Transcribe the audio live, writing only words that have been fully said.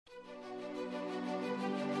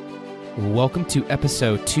Welcome to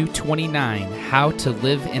episode 229, How to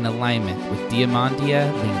Live in Alignment with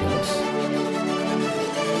Diamandia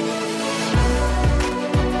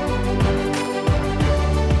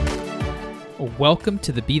Lingos. Welcome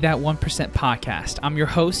to the Be That 1% podcast. I'm your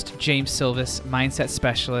host, James Silvis, mindset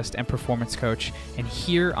specialist and performance coach. And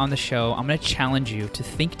here on the show, I'm going to challenge you to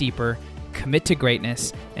think deeper, commit to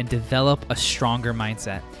greatness, and develop a stronger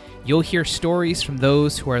mindset. You'll hear stories from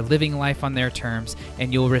those who are living life on their terms,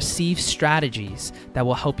 and you'll receive strategies that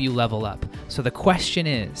will help you level up. So the question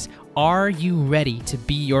is, are you ready to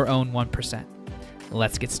be your own 1%?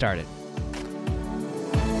 Let's get started.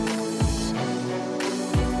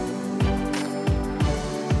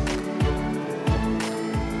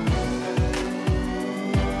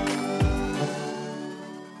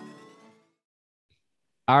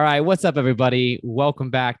 All right, what's up, everybody? Welcome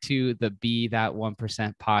back to the Be That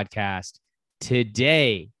 1% podcast.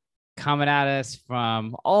 Today, coming at us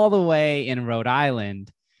from all the way in Rhode Island,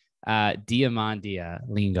 Diamandia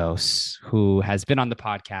Lingos, who has been on the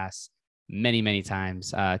podcast many, many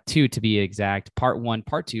times, two to be exact, part one,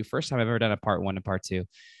 part two. First time I've ever done a part one and part two.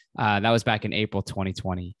 That was back in April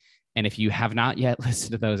 2020. And if you have not yet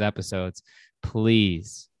listened to those episodes,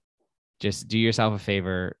 please just do yourself a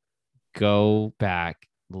favor, go back,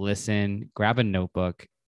 listen, grab a notebook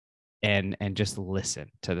and just listen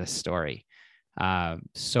to this story.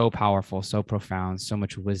 So powerful, so profound, so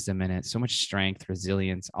much wisdom in it, so much strength,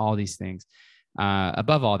 resilience, all these things.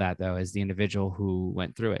 Above all that, though, is the individual who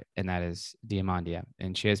went through it, and that is Diamandia.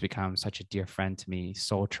 And she has become such a dear friend to me,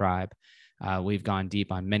 soul tribe. We've gone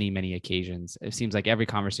deep on many, many occasions. It seems like every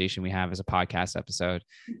conversation we have is a podcast episode.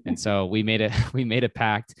 And so we made a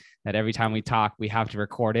pact that every time we talk, we have to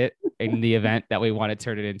record it in the event that we want to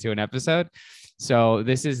turn it into an episode. So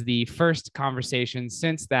this is the first conversation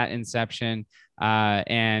since that inception.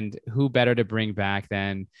 And who better to bring back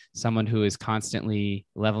than someone who is constantly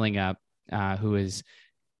leveling up, who is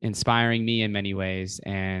inspiring me in many ways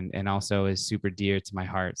and also is super dear to my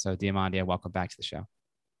heart. So Diamandia, welcome back to the show.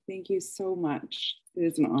 Thank you so much. It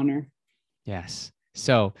is an honor. Yes.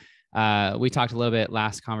 So we talked a little bit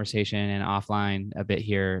last conversation and offline a bit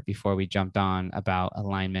here before we jumped on about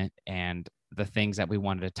alignment and the things that we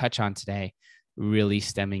wanted to touch on today, really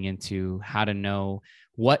stemming into how to know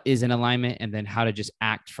what is in alignment and then how to just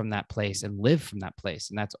act from that place and live from that place.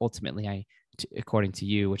 And that's ultimately, according to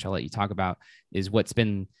you, which I'll let you talk about, is what's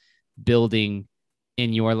been building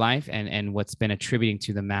in your life and what's been attributing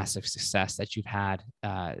to the massive success that you've had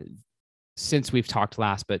since we've talked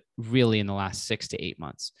last, but really in the last 6 to 8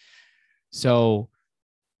 months. So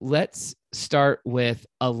let's start with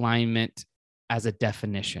alignment as a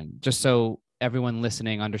definition, just so everyone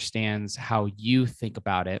listening understands how you think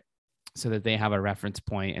about it so that they have a reference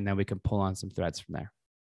point, and then we can pull on some threads from there.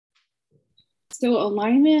 So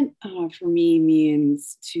alignment for me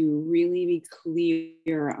means to really be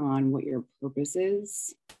clear on what your purpose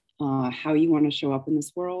is, how you want to show up in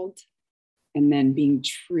this world, and then being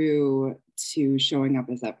true to showing up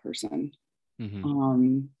as that person.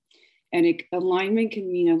 Mm-hmm. Alignment can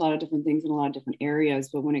mean a lot of different things in a lot of different areas,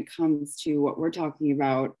 but when it comes to what we're talking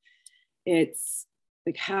about, it's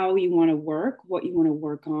like how you want to work, what you want to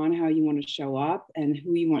work on, how you want to show up, and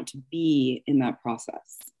who you want to be in that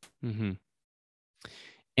process. Mm-hmm.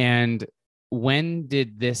 And when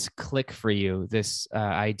did this click for you, this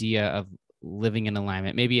idea of living in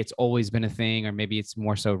alignment? Maybe it's always been a thing, or maybe it's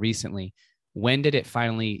more so recently. When did it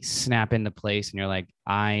finally snap into place and you're like,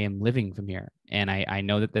 I am living from here? And I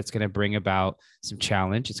know that that's going to bring about some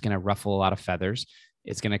challenge. It's going to ruffle a lot of feathers.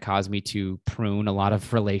 It's going to cause me to prune a lot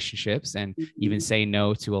of relationships and even say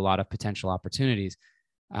no to a lot of potential opportunities.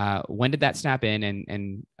 When did that snap in?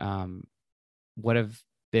 And what have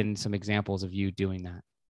been some examples of you doing that?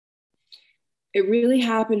 It really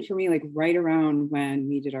happened for me like right around when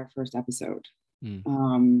we did our first episode.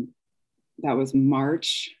 That was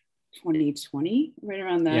March 2020, right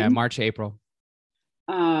around then. Yeah, March, April.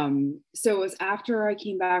 So it was after I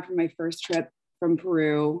came back from my first trip from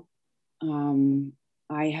Peru.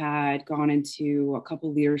 I had gone into a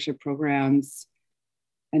couple leadership programs,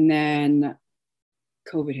 and then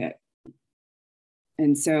COVID hit.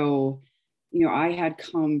 And so, I had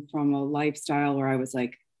come from a lifestyle where I was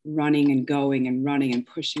like running and going and running and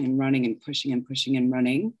pushing and running and pushing and pushing and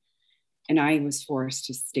running. And I was forced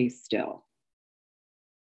to stay still.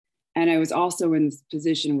 And I was also in this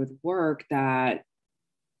position with work that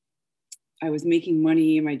I was making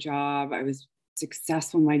money in my job. I was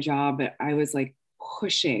successful in my job, but I was like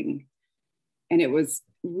pushing. And it was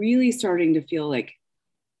really starting to feel like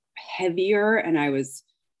heavier. And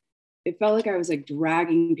it felt like I was like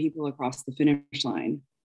dragging people across the finish line.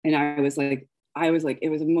 And I was like I was like, it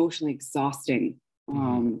was emotionally exhausting.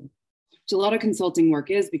 Mm-hmm. Which a lot of consulting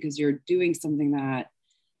work is, because you're doing something that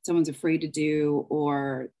someone's afraid to do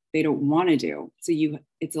or they don't want to do. So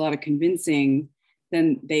it's a lot of convincing,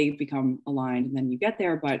 then they become aligned and then you get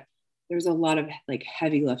there. But there's a lot of like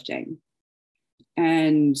heavy lifting.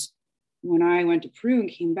 And when I went to Peru and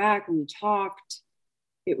came back and we talked,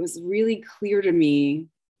 it was really clear to me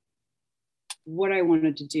what I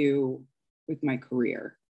wanted to do with my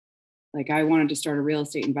career. Like I wanted to start a real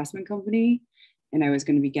estate investment company, and I was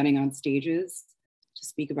going to be getting on stages to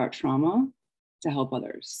speak about trauma to help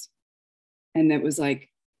others. And it was like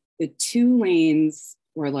the two lanes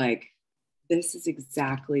were like, this is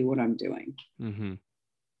exactly what I'm doing. Mm-hmm.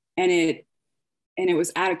 And it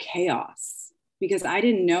was out of chaos because I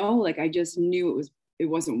didn't know, like I just knew it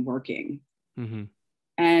wasn't working. Mm-hmm.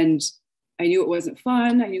 And I knew it wasn't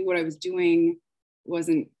fun. I knew what I was doing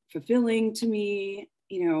wasn't fulfilling to me,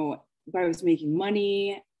 but I was making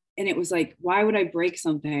money. And it was like, why would I break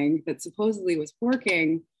something that supposedly was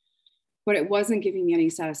working, but it wasn't giving me any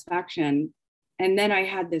satisfaction? And then I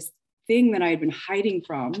had this thing that I had been hiding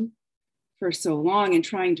from for so long and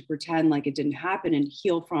trying to pretend like it didn't happen and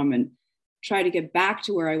heal from and try to get back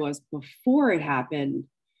to where I was before it happened.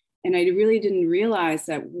 And I really didn't realize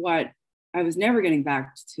that I was never getting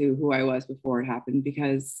back to who I was before it happened,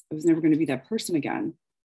 because I was never going to be that person again.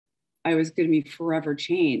 I was going to be forever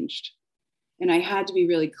changed. And I had to be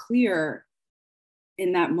really clear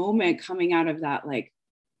in that moment, coming out of that, like,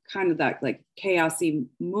 kind of that like chaosy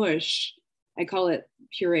mush. I call it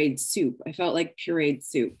pureed soup. I felt like pureed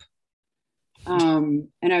soup. And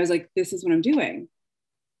I was like, this is what I'm doing.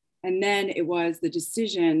 And then it was the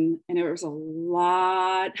decision, and there was a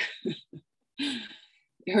lot,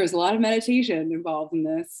 there was a lot of meditation involved in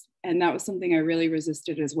this. And that was something I really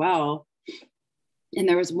resisted as well. And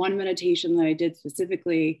there was one meditation that I did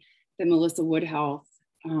specifically that Melissa Woodhouse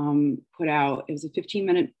put out. It was a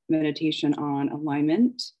 15-minute meditation on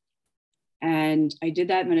alignment. And I did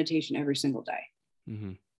that meditation every single day.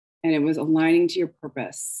 Mm-hmm. And it was aligning to your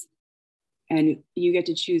purpose. And you get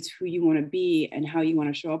to choose who you want to be and how you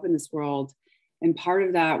want to show up in this world. And part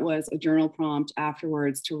of that was a journal prompt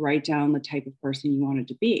afterwards to write down the type of person you wanted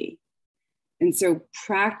to be. And so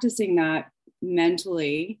practicing that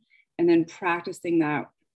mentally, and then practicing that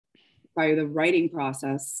by the writing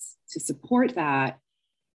process to support that,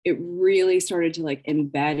 it really started to like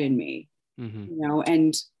embed in me,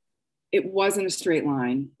 and it wasn't a straight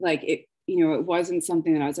line. Like it wasn't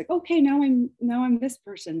something that I was like, okay, now I'm this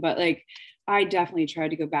person. But like, I definitely tried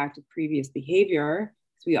to go back to previous behavior,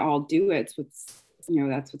 because we all do it.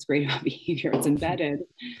 That's what's great about behavior. It's embedded.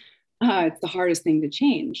 It's the hardest thing to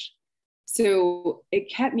change. So it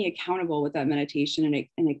kept me accountable with that meditation,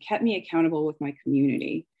 and it kept me accountable with my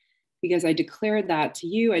community, because I declared that to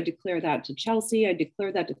you. I declared that to Chelsea. I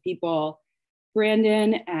declared that to people,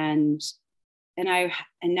 Brandon, and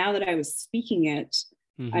now that I was speaking it,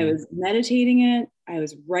 I was meditating it, I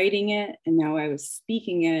was writing it, and now I was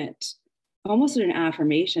speaking it almost in an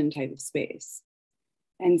affirmation type of space.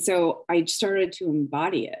 And so I started to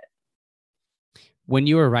embody it. When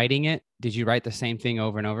you were writing it, did you write the same thing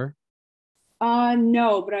over and over?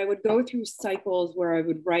 No, but I would go through cycles where I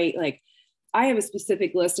would write, like, I have a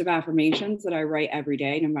specific list of affirmations that I write every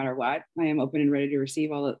day, no matter what. I am open and ready to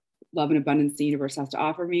receive all the love and abundance the universe has to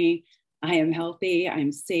offer me. I am healthy.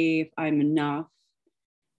 I'm safe. I'm enough.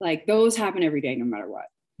 Like, those happen every day, no matter what.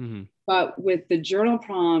 Mm-hmm. But with the journal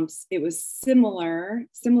prompts, it was similar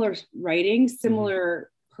writing,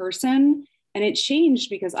 similar person. And it changed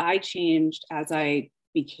because I changed as I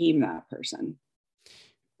became that person.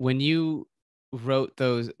 When you write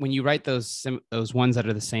those ones that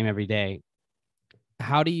are the same every day,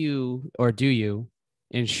 how do you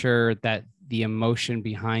ensure that the emotion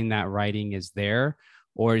behind that writing is there?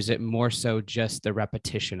 Or is it more so just the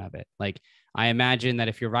repetition of it? Like, I imagine that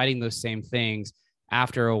if you're writing those same things,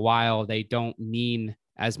 after a while, they don't mean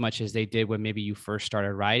as much as they did when maybe you first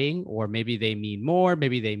started writing, or maybe they mean more,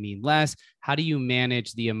 maybe they mean less. How do you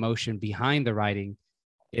manage the emotion behind the writing,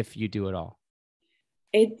 if you do it all?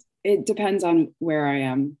 It depends on where I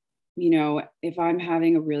am. If I'm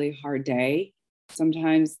having a really hard day,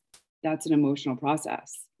 sometimes that's an emotional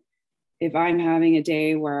process. If I'm having a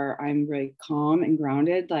day where I'm really calm and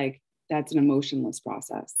grounded, like, that's an emotionless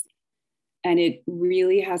process. And it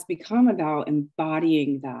really has become about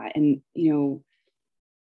embodying that and,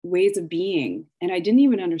 ways of being. And I didn't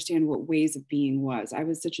even understand what ways of being was. I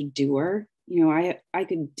was such a doer. I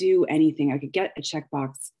could do anything. I could get a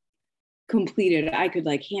checkbox completed. I could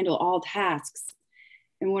like handle all tasks.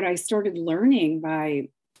 And what I started learning by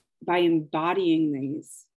embodying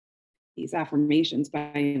these these affirmations,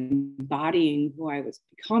 by embodying who I was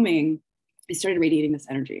becoming, I started radiating this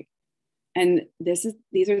energy. And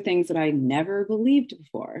these are things that I never believed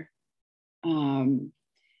before.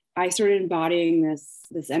 I started embodying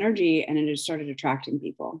this energy, and it just started attracting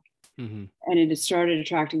people. Mm-hmm. And it just started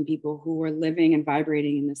attracting people who were living and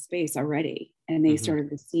vibrating in this space already. And they started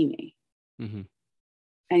to see me. Mm-hmm.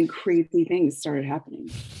 And crazy things started happening.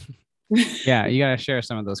 Yeah, you got to share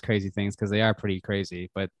some of those crazy things because they are pretty crazy.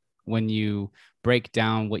 But when you break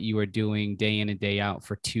down what you were doing day in and day out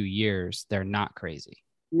for 2 years, they're not crazy.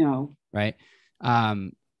 No. Right.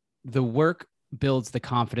 The work builds the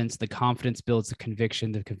confidence builds the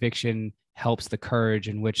conviction helps the courage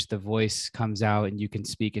in which the voice comes out and you can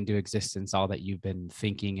speak into existence all that you've been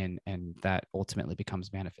thinking, and that ultimately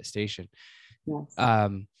becomes manifestation. Yes.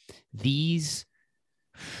 These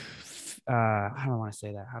how do I want to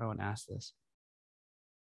say that? How do I want to ask this?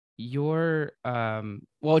 Your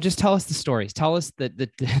well, just tell us the stories. Tell us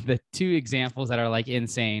the 2 examples that are like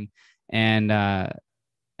insane, and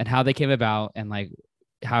how they came about, and like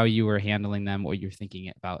how you were handling them, what you're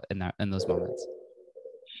thinking about in those moments.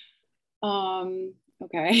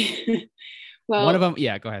 Okay. Well, one of them,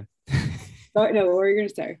 yeah, go ahead. Oh, no, what were you going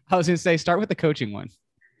to say? I was going to say, start with the coaching one.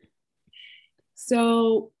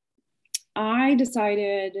 So I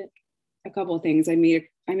decided a couple of things. I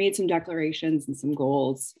made some declarations and some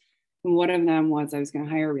goals. And one of them was I was going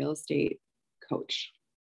to hire a real estate coach.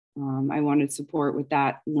 I wanted support with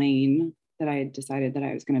that lane that I had decided that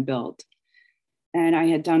I was going to build. And I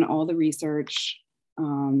had done all the research.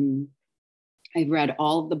 I read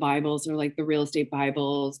all of the Bibles, or like the real estate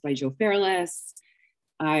Bibles by Joe Fairless.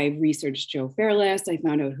 I researched Joe Fairless. I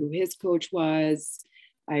found out who his coach was.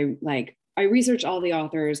 I researched all the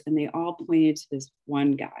authors, and they all pointed to this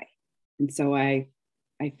one guy. And so I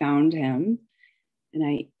found him, and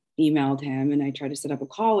I emailed him, and I tried to set up a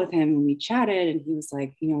call with him, and we chatted, and he was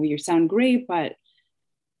like, you sound great, but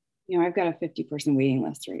I've got a 50-person waiting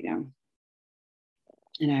list right now.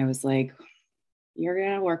 And I was like, you're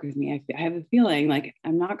going to work with me. I have a feeling like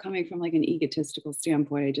I'm not coming from like an egotistical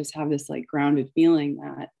standpoint. I just have this like grounded feeling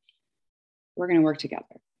that we're going to work together.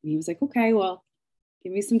 And he was like, okay, well,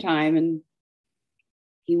 give me some time. And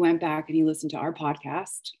he went back and he listened to our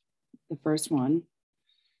podcast, the first one.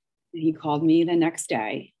 And he called me the next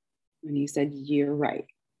day and he said, you're right.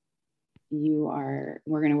 We're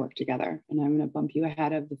going to work together, and I'm going to bump you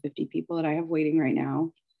ahead of the 50 people that I have waiting right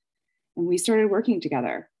now. And we started working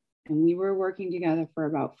together, and we were working together for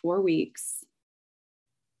about 4 weeks.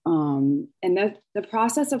 And the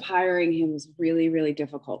process of hiring him was really, really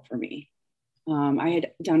difficult for me. I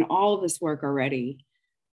had done all of this work already.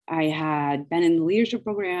 I had been in the leadership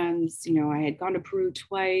programs, I had gone to Peru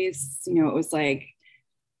twice, it was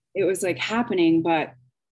like happening, but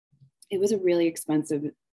it was a really expensive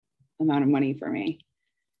amount of money for me.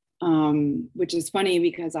 Which is funny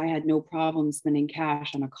because I had no problem spending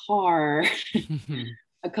cash on a car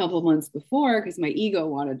a couple of months before because my ego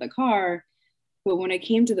wanted the car. But when I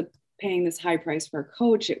came to paying this high price for a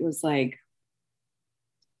coach, it was like,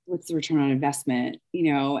 what's the return on investment?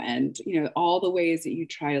 And all the ways that you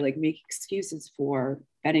try to like make excuses for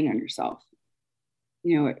betting on yourself.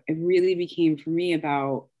 It really became for me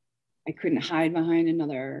about, I couldn't hide behind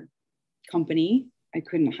another company. I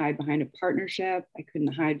couldn't hide behind a partnership. I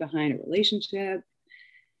couldn't hide behind a relationship.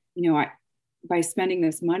 By spending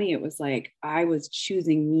this money, it was like I was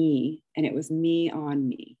choosing me, and it was me on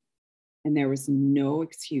me. And there was no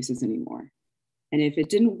excuses anymore. And if it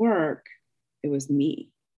didn't work, it was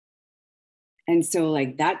me. And so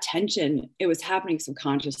like that tension, it was happening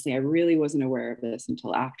subconsciously. I really wasn't aware of this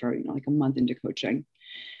until after, like a month into coaching.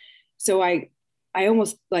 So I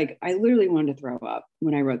almost I literally wanted to throw up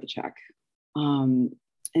when I wrote the check.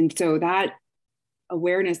 And so that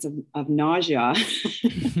awareness of nausea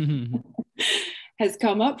has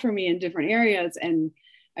come up for me in different areas. And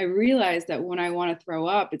I realized that when I want to throw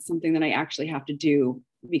up, it's something that I actually have to do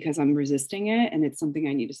because I'm resisting it. And it's something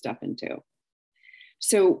I need to step into.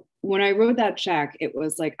 So when I wrote that check, it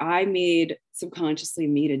was like I subconsciously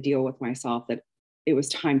made a deal with myself that it was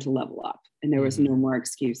time to level up and there was no more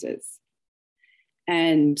excuses.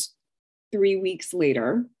 And 3 weeks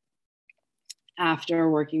later, after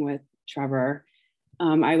working with Trevor,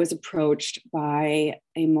 I was approached by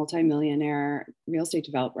a multimillionaire real estate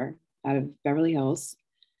developer out of Beverly Hills.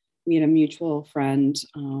 We had a mutual friend.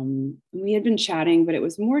 We had been chatting, but it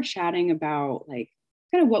was more chatting about like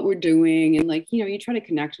kind of what we're doing. And like, you try to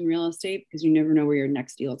connect in real estate because you never know where your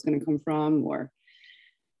next deal is going to come from. Or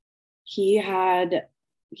he'd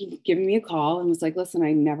given me a call and was like, listen,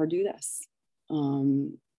 I never do this. But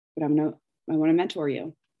I want to mentor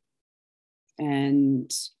you.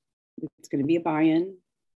 And It's going to be a buy-in.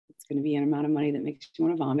 It's going to be an amount of money that makes you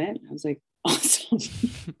want to vomit. I was like, awesome.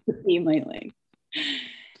 Lately.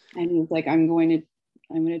 And he was like, I'm going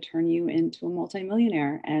to turn you into a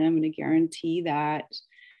multimillionaire, and I'm going to guarantee that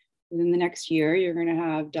within the next year, you're going to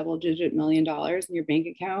have double-digit $1 million in your bank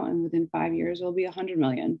account, and within 5 years, it'll be 100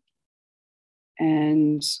 million.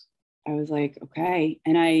 And I was like, okay.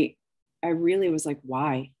 And I really was like,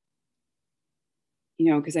 why?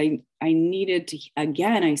 Because I needed to,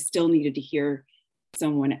 again, I still needed to hear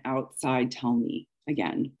someone outside tell me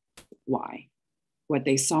again why, what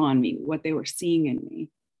they saw in me, what they were seeing in me.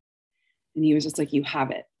 And he was just like, you have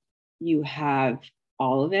it. You have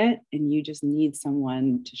all of it, and you just need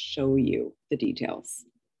someone to show you the details.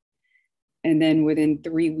 And then within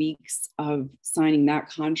 3 weeks of signing that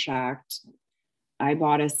contract, I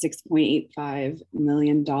bought a $6.85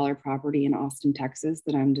 million property in Austin, Texas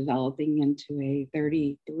that I'm developing into a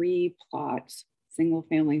 33 plot single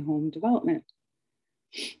family home development.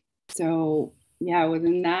 So yeah,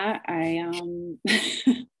 within that, I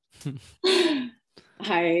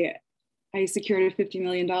secured a $50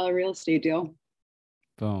 million real estate deal.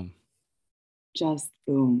 Boom. Just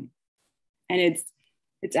boom. And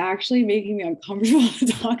it's actually making me uncomfortable to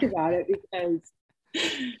talk about it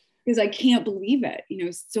because I can't believe it.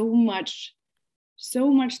 So much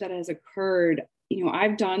that has occurred.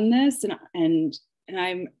 I've done this and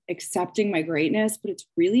I'm accepting my greatness, but it's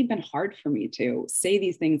really been hard for me to say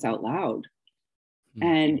these things out loud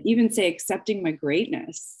and even say accepting my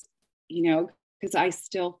greatness, because I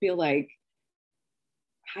still feel like,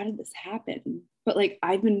 how did this happen? But like,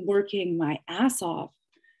 I've been working my ass off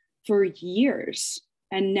for years.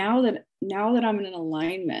 And now that I'm in an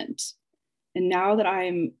alignment, and now that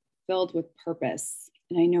I'm filled with purpose,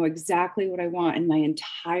 and I know exactly what I want, in my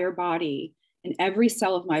entire body and every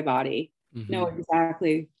cell of my body know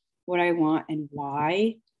exactly what I want and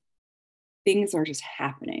why, things are just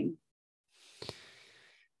happening.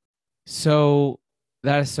 So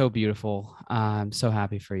that is so beautiful. I'm so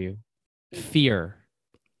happy for you. Fear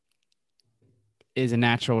is a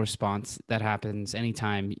natural response that happens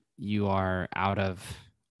anytime you are out of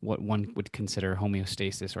what one would consider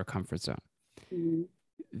homeostasis or comfort zone. Mm-hmm.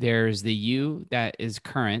 There's the you that is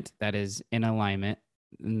current, that is in alignment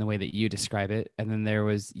in the way that you describe it. And then there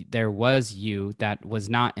was you that was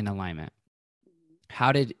not in alignment.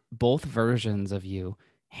 How did both versions of you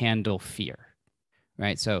handle fear?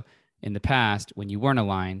 Right. So in the past, when you weren't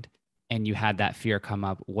aligned and you had that fear come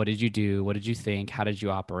up, what did you do? What did you think? How did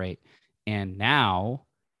you operate? And now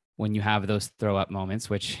when you have those throw up moments,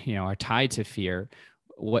 which, are tied to fear,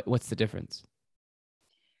 what's the difference?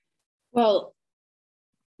 Well,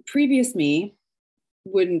 previous me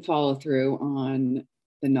wouldn't follow through on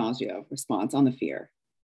the nausea response, on the fear.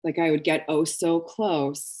 Like I would get so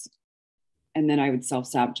close, and then I would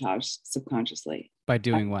self-sabotage subconsciously. By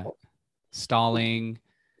doing what? Stalling,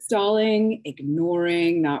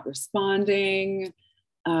 ignoring, not responding,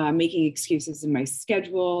 making excuses in my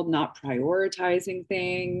schedule, not prioritizing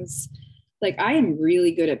things. Like I am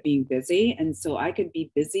really good at being busy. And so I could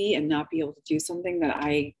be busy and not be able to do something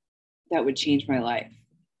that would change my life,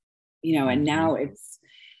 and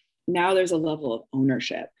now there's a level of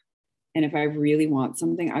ownership. And if I really want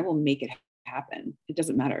something, I will make it happen. It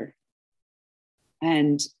doesn't matter.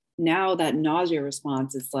 And now that nausea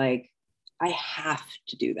response is like, I have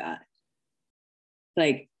to do that.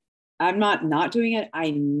 Like, I'm not doing it.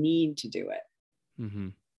 I need to do it. Mm-hmm.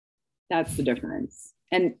 That's the difference.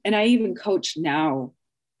 And I even coach now,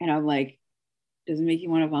 and I'm like, does it make you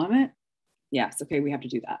want to vomit? Yes. Okay. We have to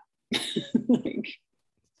do that. Like,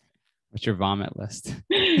 what's your vomit list?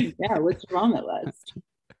 Yeah. What's your vomit list?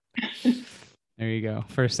 There you go.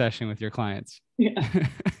 First session with your clients. Yeah.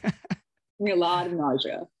 A lot of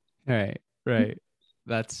nausea. Right.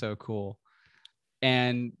 That's so cool.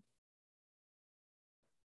 And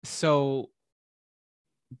so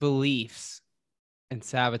beliefs and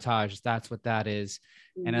sabotage, that's what that is.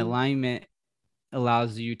 Mm-hmm. And alignment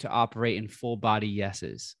allows you to operate in full body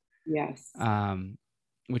yeses. Yes.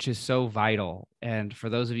 Which is so vital. And for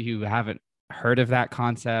those of you who haven't heard of that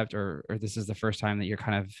concept, or this is the first time that you're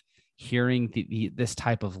kind of hearing this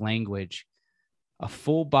type of language, a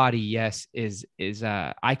full body yes is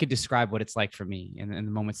I could describe what it's like for me in the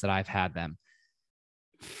moments that I've had them.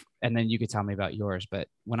 And then you could tell me about yours. But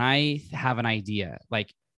when I have an idea,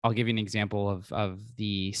 like I'll give you an example of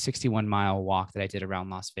the 61-mile walk that I did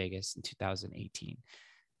around Las Vegas in 2018.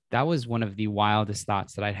 That was one of the wildest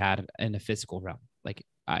thoughts that I'd had in a physical realm. Like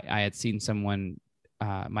I had seen someone,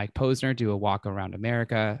 Mike Posner, do a walk around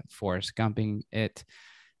America, Forrest Gumping it.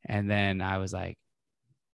 And then I was like,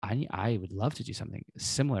 I would love to do something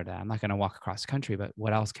similar to that. I'm not going to walk across the country, but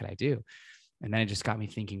what else could I do? And then it just got me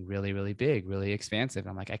thinking really, really big, really expansive.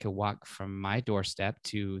 I'm like, I could walk from my doorstep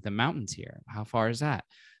to the mountains here. How far is that?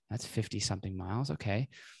 That's 50 something miles. Okay.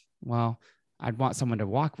 Well, I'd want someone to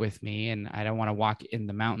walk with me, and I don't want to walk in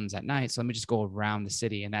the mountains at night. So let me just go around the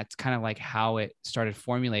city. And that's kind of like how it started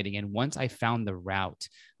formulating. And once I found the route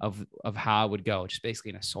of how I would go, just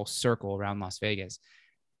basically in a whole circle around Las Vegas,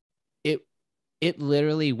 it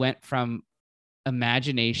literally went from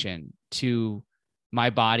imagination to my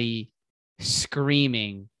body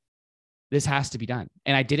screaming, this has to be done.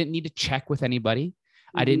 And I didn't need to check with anybody.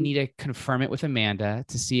 I didn't need to confirm it with Amanda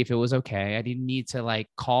to see if it was okay. I didn't need to like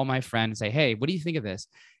call my friend and say, hey, what do you think of this?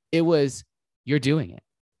 It was, you're doing it.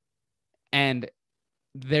 And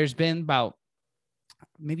there's been about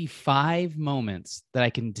maybe 5 moments that I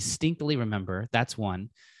can distinctly remember. That's one,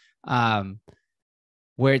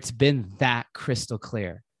 where it's been that crystal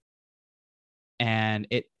clear. And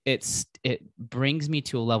it brings me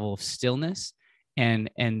to a level of stillness, and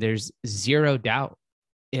there's zero doubt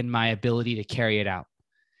in my ability to carry it out.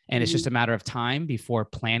 And it's just a matter of time before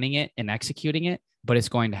planning it and executing it, but it's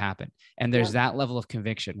going to happen. And there's that level of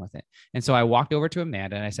conviction with it. And so I walked over to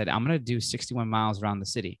Amanda and I said, I'm going to do 61 miles around the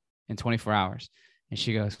city in 24 hours. And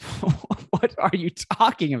she goes, what are you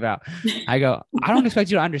talking about? I go, I don't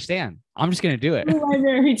expect you to understand. I'm just going to do it. I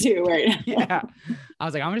very do right now. Yeah. I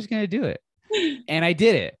was like, I'm just going to do it. And I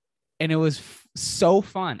did it. And it was so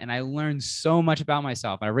fun. And I learned so much about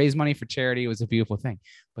myself. I raised money for charity. It was a beautiful thing.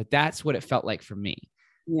 But that's what it felt like for me.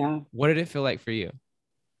 Yeah. What did it feel like for you?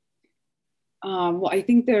 Well, I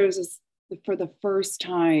think for the first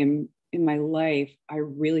time in my life, I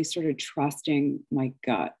really started trusting my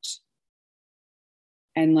gut.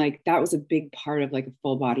 And like, that was a big part of like a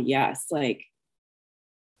full body yes. Like,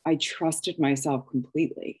 I trusted myself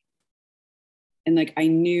completely. And like, I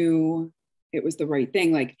knew it was the right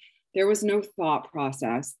thing. Like, there was no thought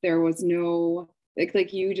process. There was no,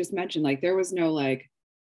 like you just mentioned, like, there was no like,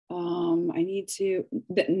 I need to,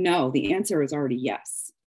 no, the answer was already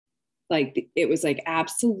yes. Like, it was like,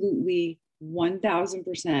 absolutely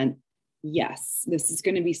 1000% yes, this is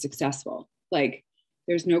going to be successful. Like,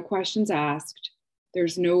 there's no questions asked.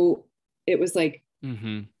 There's no, it was like,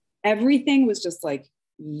 everything was just like,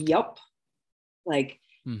 yup. Like,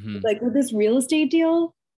 like with this real estate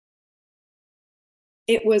deal,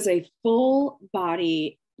 it was a full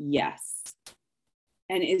body yes.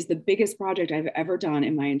 And is the biggest project I've ever done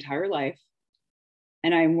in my entire life.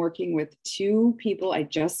 And I'm working with 2 people I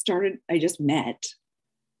just met.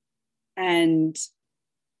 And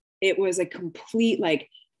it was a complete, like,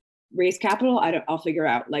 raise capital. I'll figure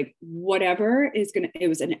out, like, whatever is it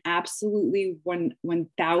was an absolutely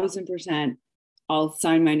 1000%. I'll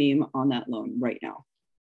sign my name on that loan right now.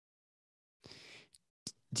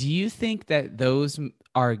 Do you think that those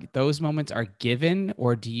moments are given,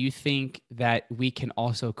 or do you think that we can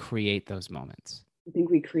also create those moments? I think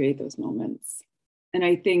we create those moments. And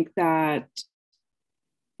I think that,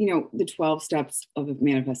 the 12 steps of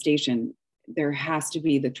manifestation, there has to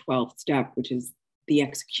be the 12th step, which is the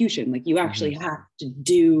execution. Like, you actually have to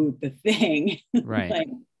do the thing. Right. Like,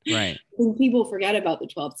 right. When people forget about the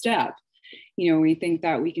 12th step, we think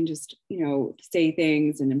that we can just, say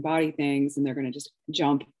things and embody things and they're going to just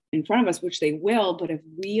jump in front of us, which they will. But if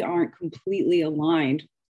we aren't completely aligned,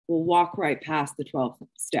 we'll walk right past the 12th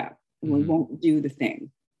step and we won't do the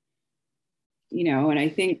thing. And I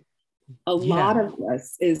think a lot of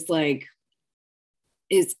this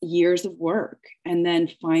is years of work, and then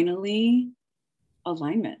finally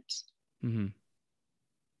alignment.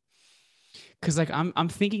 Cause like, I'm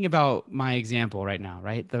thinking about my example right now,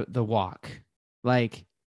 right? The walk, like,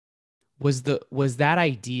 was that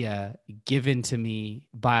idea given to me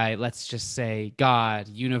by, let's just say, God,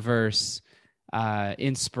 universe,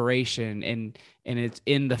 inspiration, and it's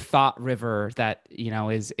in the thought river that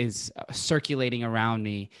is circulating around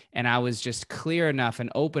me, and I was just clear enough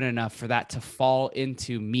and open enough for that to fall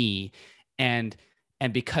into me, and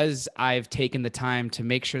because I've taken the time to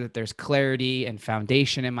make sure that there's clarity and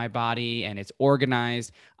foundation in my body and it's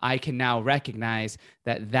organized, I can now recognize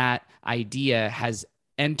that idea has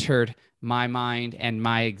entered my mind and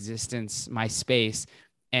my existence, my space,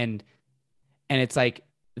 and it's like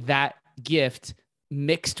that gift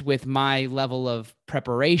mixed with my level of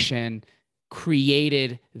preparation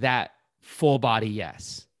created that full body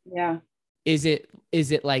yes. Yeah. Is it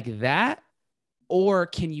like that? Or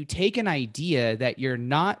can you take an idea that you're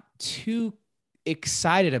not too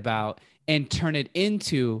excited about and turn it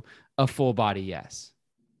into a full body yes?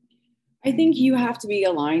 I think you have to be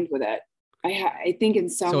aligned with it. I think in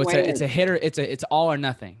some way. So it's a hit or it's all or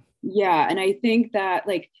nothing. Yeah. And I think that,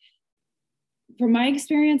 like, from my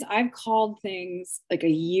experience, I've called things like a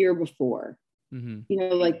year before. Mm-hmm. You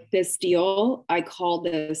know, like this deal, I called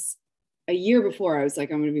this a year before. I was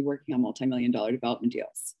like, I'm going to be working on multi-million-dollar development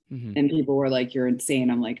deals. Mm-hmm. And people were like, you're insane.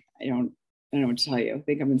 I'm like, I don't know what to tell you. I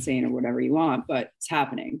think I'm insane or whatever you want, but it's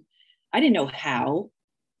happening. I didn't know how.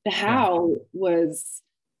 The Yeah. how was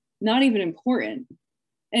not even important.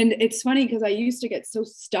 And it's funny because I used to get so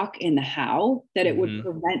stuck in the how that it would Mm-hmm.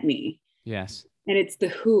 prevent me. Yes. And it's the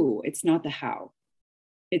who, it's not the how.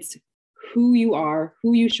 It's who you are,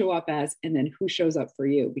 who you show up as, and then who shows up for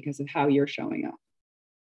you because of how you're showing up.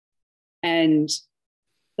 And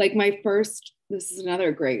like this is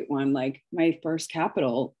another great one, like my first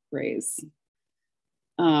capital raise.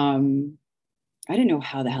 I didn't know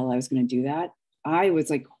how the hell I was going to do that. I was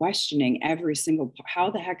like questioning every single, how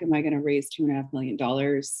the heck am I going to raise $2.5 million?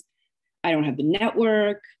 I don't have the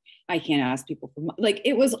network. I can't ask people for, like,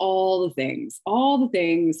 it was all the things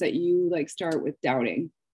that you like start with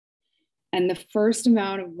doubting. And the first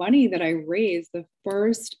amount of money that I raised, the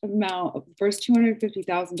first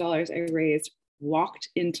 $250,000 I raised walked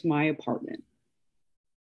into my apartment.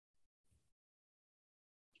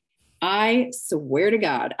 I swear to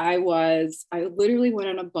God, I literally went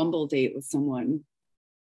on a Bumble date with someone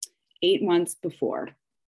 8 months before.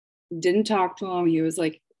 Didn't talk to him. He was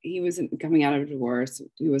like, he wasn't coming out of a divorce.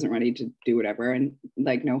 He wasn't ready to do whatever. And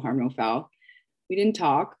like, no harm, no foul. We didn't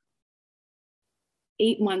talk.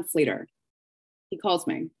 8 months later, he calls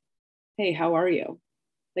me. Hey, how are you?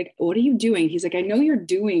 Like, what are you doing? He's like, I know you're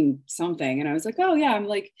doing something. And I was like, oh yeah, I'm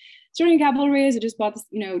like starting a capital raise. I just bought this,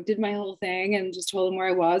 did my whole thing and just told him where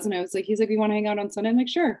I was. And I was like, he's like, you want to hang out on Sunday? I'm like,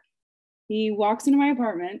 sure. He walks into my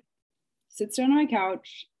apartment, sits down on my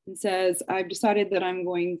couch and says, I've decided that I'm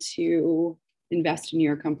going to invest in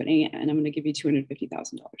your company and I'm going to give you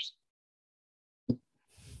 $250,000.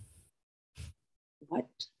 What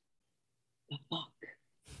the fuck?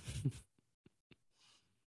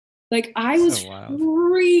 Like, I was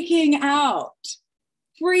freaking out.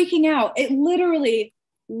 It literally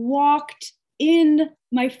walked in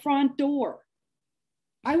my front door.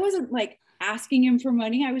 I wasn't like asking him for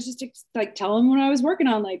money. I was just like telling him what I was working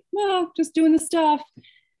on, like, well, just doing the stuff.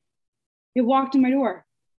 It walked in my door.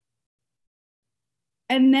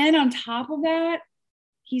 And then on top of that,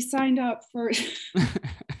 he signed up for 6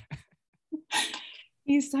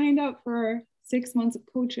 months of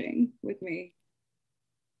coaching with me.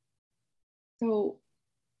 So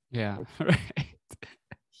yeah, right.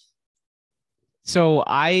 So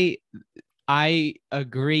I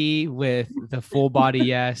agree with the full body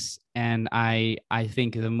yes, and I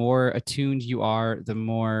think the more attuned you are, the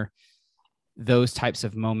more those types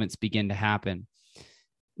of moments begin to happen.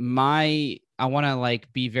 I want to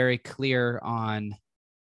like be very clear on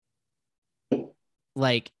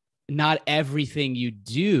like not everything you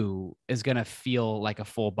do is going to feel like a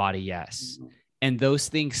full body yes. And those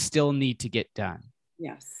things still need to get done.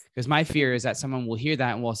 Yes. Because my fear is that someone will hear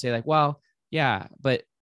that and will say like, well, yeah, but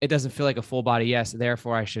it doesn't feel like a full body yes,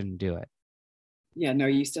 therefore I shouldn't do it. Yeah, no,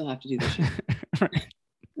 you still have to do this shit.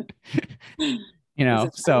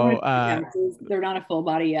 So they're not a full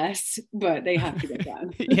body yes, but they have to get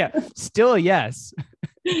done. Yeah, still a yes.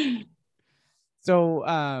 So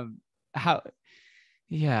how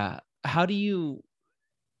do you,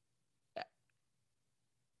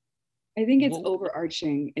 I think it's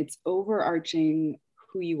overarching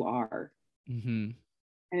who you are. Mm-hmm.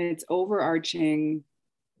 And it's overarching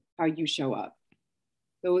how you show up.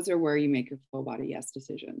 Those are where you make your full body yes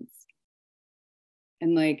decisions.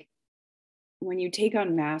 And like when you take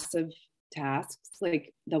on massive tasks,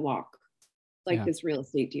 like the walk, like this real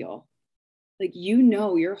estate deal, like,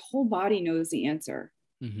 your whole body knows the answer.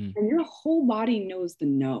 Mm-hmm. And your whole body knows the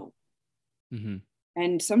no. Mm-hmm.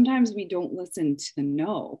 And sometimes we don't listen to the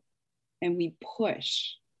no, and we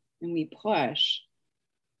push and we push,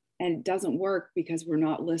 and it doesn't work because we're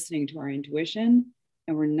not listening to our intuition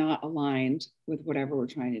and we're not aligned with whatever we're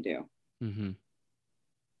trying to do. Mm-hmm.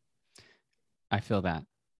 I feel that.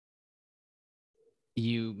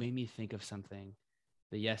 You made me think of something,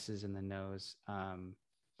 the yeses and the nos.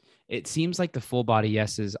 It seems like the full body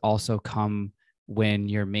yeses also come when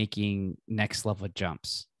you're making next level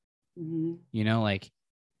jumps. Mm-hmm. Like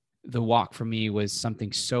the walk for me was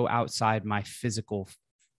something so outside my physical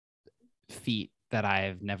feet that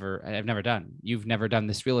I've never done. You've never done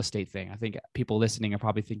this real estate thing. I think people listening are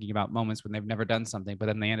probably thinking about moments when they've never done something, but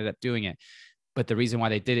then they ended up doing it. But the reason why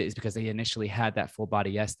they did it is because they initially had that full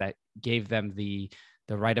body yes that gave them the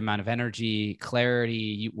right amount of energy,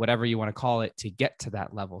 clarity, whatever you want to call it, to get to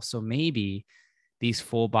that level. So maybe these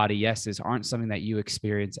full body yeses aren't something that you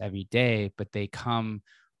experience every day, but they come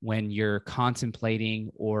when you're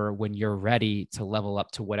contemplating or when you're ready to level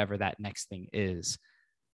up to whatever that next thing is,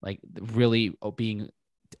 like really being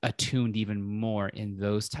attuned even more in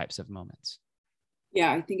those types of moments.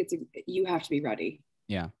 Yeah, I think you have to be ready.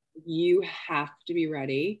 Yeah. You have to be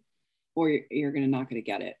ready or you're not going to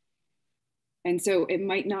get it. And so it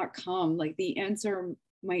might not come, like the answer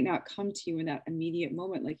might not come to you in that immediate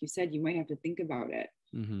moment. Like you said, you might have to think about it.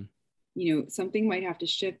 Mm-hmm. You know, something might have to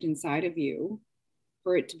shift inside of you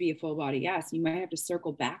for it to be a full body yes. You might have to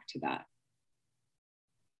circle back to that.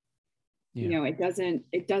 Yeah. You know, it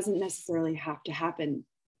doesn't necessarily have to happen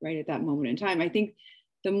right at that moment in time. I think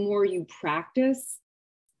the more you practice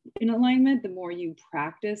in alignment, the more you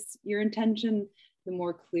practice your intention, the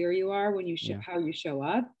more clear you are when you how you show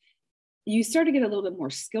up, you start to get a little bit more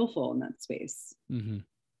skillful in that space. Mm-hmm.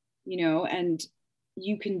 You know, and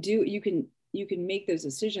you can make those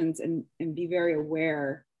decisions and be very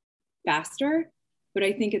aware faster. But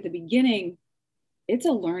I think at the beginning, it's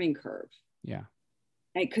a learning curve. Yeah.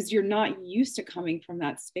 Because you're not used to coming from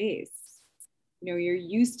that space. You know, you're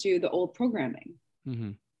used to the old programming.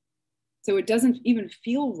 Mm-hmm. So it doesn't even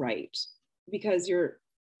feel right because you're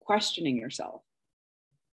questioning yourself.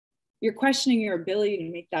 You're questioning your ability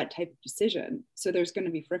to make that type of decision. So there's going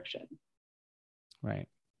to be friction. Right.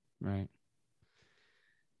 Right.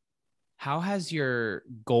 How has your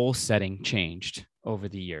goal setting changed over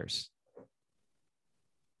the years?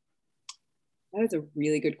 That is a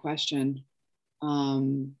really good question.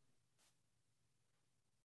 And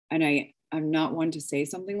I'm not one to say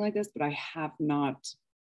something like this, but I have not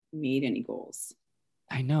made any goals.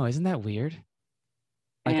 I know. Isn't that weird?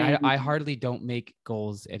 Like I hardly don't make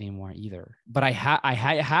goals anymore either, but I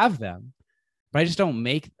have them, but I just don't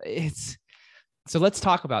make it's. So let's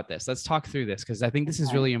talk about this. Let's talk through this because I think this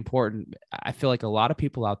is really important. I feel like a lot of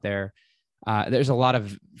people out there, there's a lot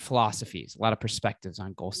of philosophies, a lot of perspectives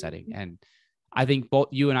on goal setting. And I think both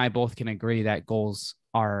you and I both can agree that goals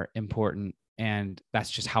are important and that's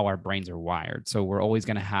just how our brains are wired. So we're always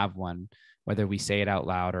going to have one, whether we say it out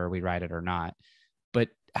loud or we write it or not. But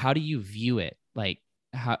how do you view it? Like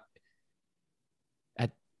how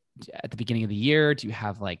at the beginning of the year, do you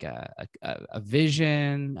have like a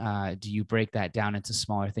vision? Do you break that down into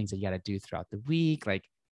smaller things that you got to do throughout the week? Like,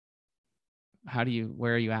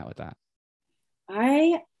 where are you at with that?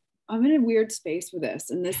 I'm in a weird space with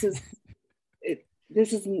this. And this is,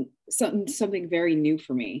 this is something very new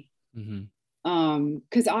for me. Mm-hmm.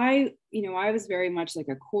 Cause I was very much like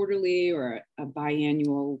a quarterly or a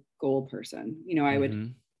biannual goal person. You know, I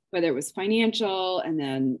would, whether it was financial and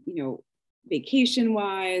then, vacation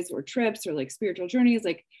wise or trips or like spiritual journeys,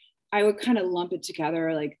 like I would kind of lump it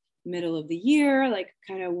together, like middle of the year, like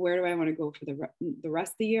kind of where do I want to go for the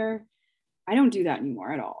rest of the year? I don't do that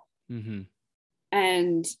anymore at all. Mm-hmm.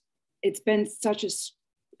 And it's been such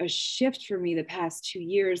a shift for me the past 2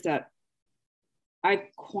 years that I've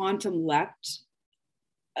quantum leapt,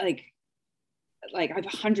 like I've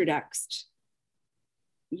 100x'd,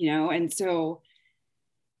 and so,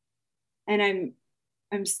 and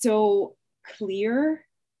I'm so clear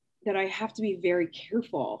that I have to be very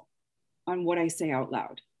careful on what I say out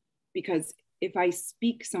loud, because if I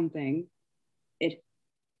speak something, it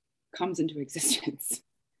comes into existence.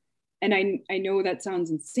 And I know that sounds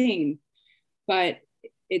insane, but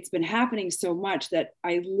it's been happening so much that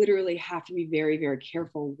I literally have to be very, very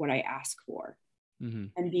careful what I ask for, mm-hmm.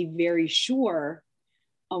 and be very sure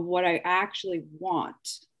of what I actually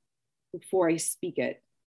want before I speak it,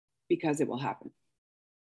 because it will happen.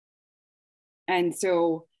 And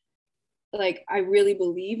so, like, I really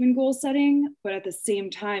believe in goal setting, but at the same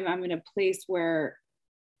time, I'm in a place where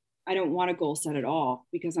I don't want a goal set at all,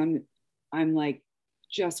 because I'm like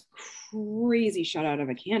just crazy shot out of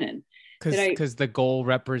a cannon. Because the goal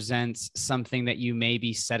represents something that you may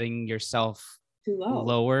be setting yourself too low.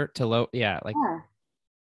 low. Yeah.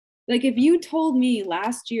 Like if you told me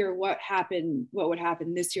last year what would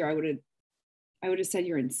happen this year, I would have said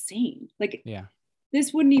you're insane. Like, yeah,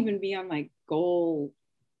 this wouldn't even be on my goal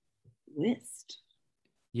list.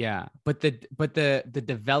 Yeah. But the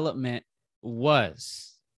development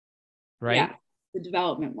was, right? Yeah, the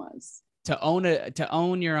development was to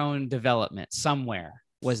own your own development somewhere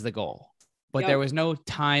was the goal. But there was no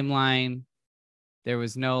timeline. There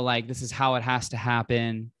was no like, this is how it has to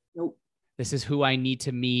happen. Nope. This is who I need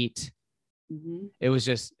to meet. Mm-hmm. It was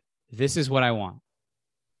just, this is what I want.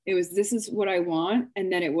 This is what I want.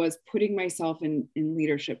 And then it was putting myself in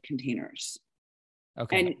leadership containers.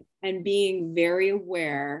 Okay. And being very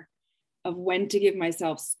aware of when to give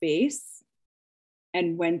myself space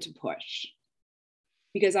and when to push.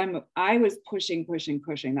 Because I was pushing.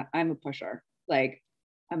 I'm a pusher. Like,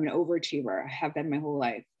 I'm an overachiever. I have been my whole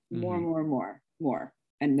life. more, more,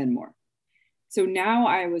 and then more. So now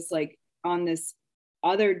I was like on this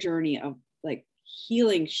other journey of like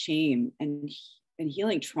healing shame and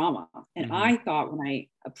healing trauma. And I thought when I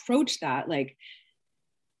approached that, like,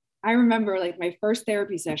 I remember like my first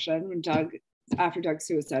therapy session when after Doug's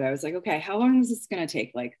suicide, I was like, okay, how long is this going to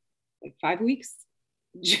take? Like 5 weeks?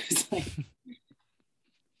 Just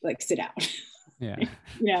like sit down. Yeah.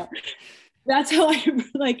 Yeah. That's how I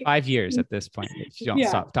like 5 years at this point, if you don't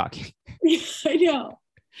stop talking. I know.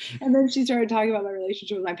 And then she started talking about my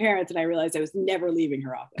relationship with my parents, and I realized I was never leaving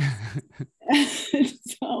her office.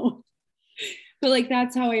 So, but like,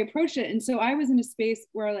 that's how I approached it. And so I was in a space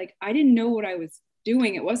where like, I didn't know what I was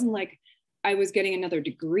doing. It wasn't like I was getting another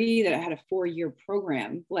degree, that I had a 4-year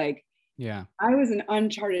program. Like, yeah, I was in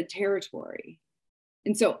uncharted territory.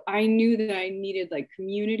 And so I knew that I needed like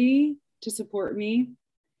community to support me,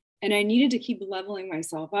 and I needed to keep leveling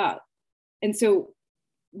myself up. And so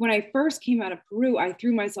when I first came out of Peru, I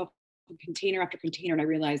threw myself in container after container, and I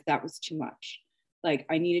realized that was too much. Like,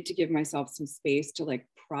 I needed to give myself some space to like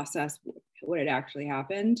process what had actually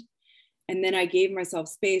happened. And then I gave myself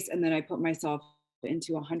space, and then I put myself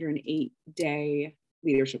into a 108-day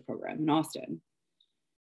leadership program in Austin.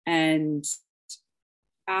 And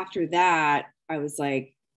after that, I was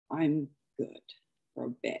like, I'm good for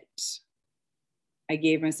a bit. I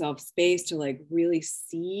gave myself space to like really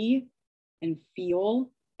see and feel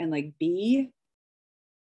and like be.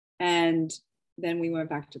 And then we went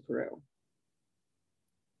back to Peru.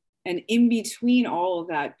 And in between all of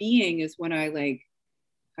that being is when I like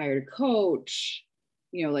hired a coach,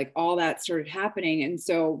 you know, like all that started happening. And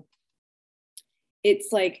so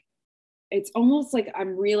it's like, it's almost like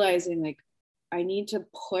I'm realizing like I need to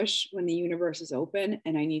push when the universe is open,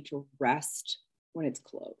 and I need to rest when it's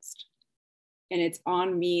closed. And it's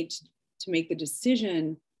on me to make the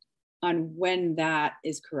decision on when that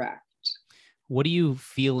is correct. What are you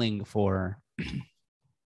feeling for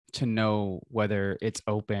to know whether it's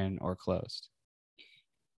open or closed?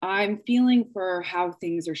 I'm feeling for how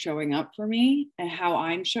things are showing up for me and how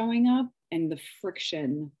I'm showing up, and the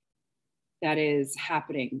friction that is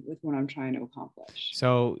happening with what I'm trying to accomplish.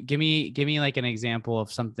 So give me like an example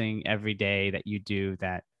of something every day that you do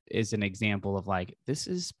that is an example of like, this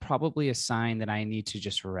is probably a sign that I need to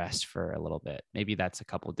just rest for a little bit. Maybe that's a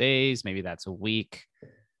couple days, maybe that's a week.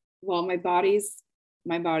 Well, my body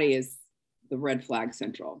is the red flag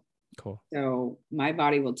central. Cool. So my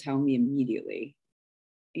body will tell me immediately,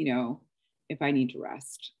 you know, if I need to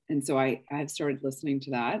rest. And so I've started listening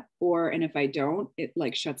to that. And if I don't, it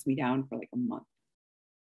like shuts me down for like a month.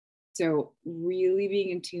 So really being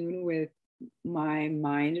in tune with my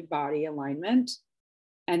mind and body alignment.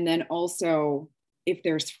 And then also if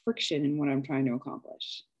there's friction in what I'm trying to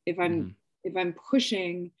accomplish. If I'm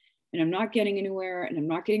pushing and I'm not getting anywhere, and I'm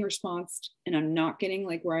not getting response, and I'm not getting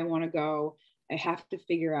like where I want to go, I have to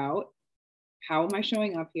figure out, how am I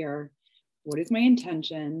showing up here? What is my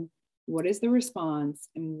intention? What is the response?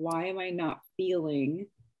 And why am I not feeling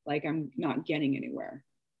like I'm not getting anywhere?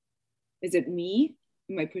 Is it me?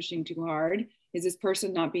 Am I pushing too hard? Is this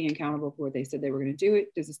person not being accountable for what they said they were going to do?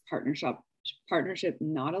 It does this partnership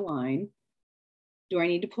not align? Do I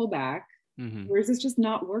need to pull back? Or is this just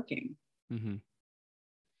not working? And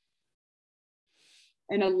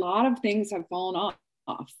a lot of things have fallen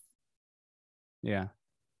off. Yeah.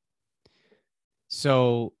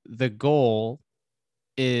 So the goal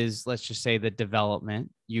is, let's just say, the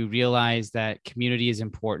development. You realize that community is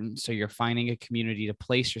important. So you're finding a community to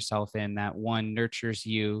place yourself in that, one, nurtures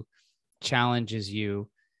you, challenges you.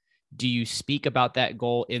 Do you speak about that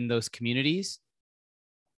goal in those communities?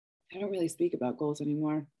 I don't really speak about goals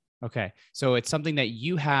anymore. Okay. So it's something that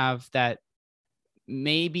you have that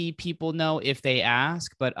maybe people know if they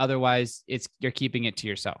ask, but otherwise you're keeping it to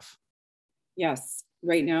yourself. Yes.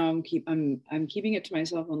 Right now I'm keeping it to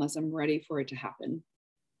myself unless I'm ready for it to happen.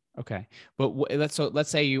 Okay. But let's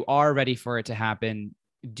say you are ready for it to happen.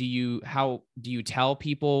 Do you tell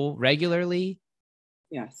people regularly?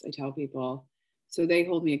 Yes, I tell people. So they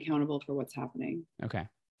hold me accountable for what's happening. Okay.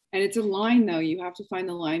 And it's a line though. You have to find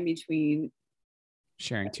the line between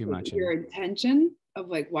sharing too much, your intention of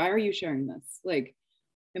like, why are you sharing this? Like,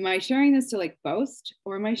 am I sharing this to like boast,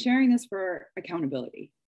 or am I sharing this for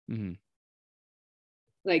accountability?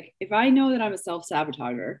 Like, if I know that I'm a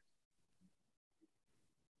self-sabotager,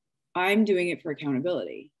 I'm doing it for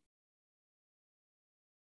accountability.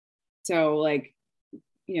 So like,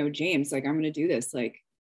 you know, James, like, I'm going to do this, like,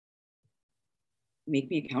 make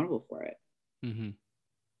me accountable for it.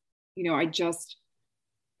 You know, I just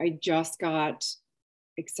got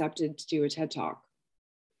accepted to do a TED Talk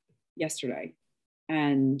yesterday.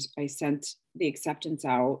 And I sent the acceptance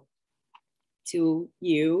out to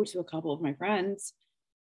you, to a couple of my friends,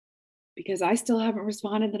 because I still haven't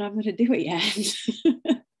responded that I'm going to do it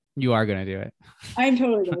yet. You are going to do it. I'm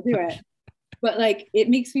totally going to do it. But like, it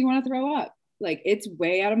makes me want to throw up. Like, it's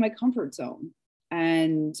way out of my comfort zone.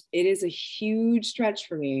 And it is a huge stretch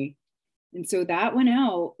for me. And so that went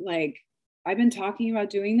out. Like, I've been talking about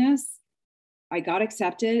doing this. I got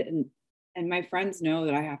accepted, and my friends know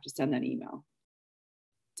that I have to send that email.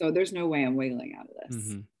 So there's no way I'm wiggling out of this.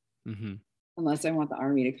 Mm-hmm. Mm-hmm. Unless I want the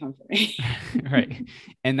army to come for me. Right.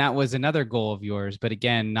 And that was another goal of yours, but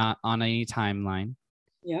again, not on any timeline.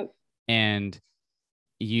 Yep. And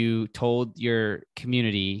you told your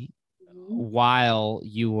community Mm-hmm. while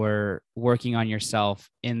you were working on yourself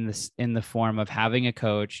in the form of having a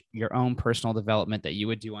coach, your own personal development that you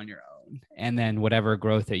would do on your own, and then whatever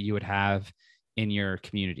growth that you would have in your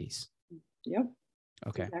communities. Yep.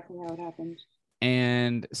 Okay. That's exactly how it happened.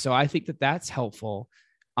 And so I think that that's helpful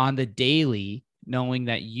on the daily, knowing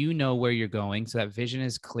that you know where you're going. So that vision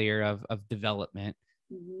is clear of development.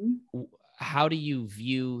 Mm-hmm. How do you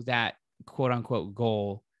view that quote unquote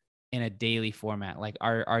goal in a daily format? Like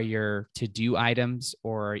are your to-do items,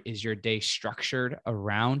 or is your day structured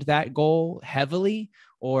around that goal heavily?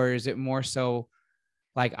 Or is it more so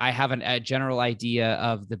like I have a general idea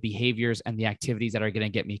of the behaviors and the activities that are going to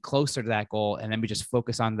get me closer to that goal, and then we just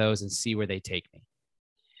focus on those and see where they take me?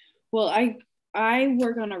 Well, I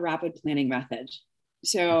work on a rapid planning method.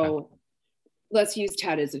 So Okay. let's use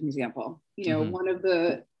TED as an example. Mm-hmm.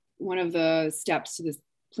 One of the steps to this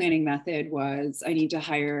planning method was I need to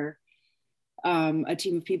hire a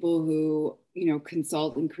team of people who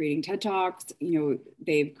consult in creating TED Talks.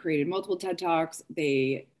 They've created multiple TED Talks.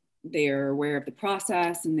 They're aware of the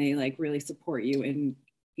process, and they like really support you in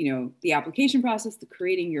the application process, the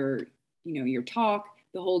creating your talk,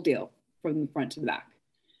 the whole deal from the front to the back.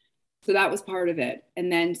 So that was part of it.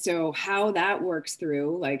 And then so how that works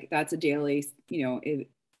through, like that's a daily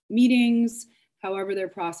meetings, however their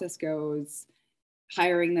process goes,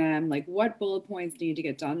 hiring them, like what bullet points need to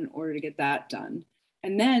get done in order to get that done.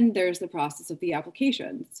 And then there's the process of the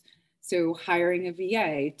applications. So hiring a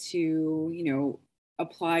VA to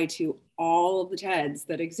apply to all of the TEDs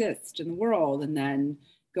that exist in the world, and then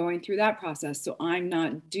going through that process. So I'm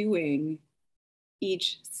not doing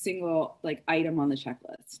each single like item on the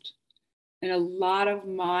checklist. And a lot of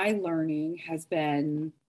my learning has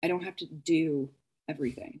been I don't have to do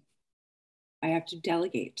everything. I have to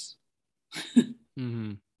delegate.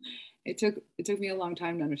 Mm-hmm. It took me a long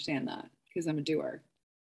time to understand that, because I'm a doer.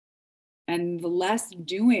 And the less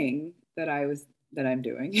doing that I'm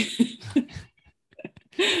doing,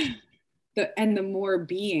 and the more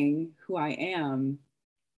being who I am,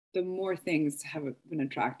 the more things have been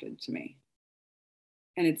attracted to me.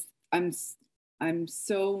 And I'm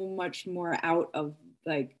so much more out of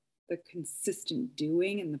like the consistent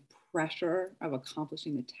doing and the pressure of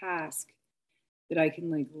accomplishing the task that I can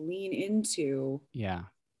like lean into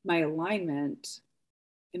my alignment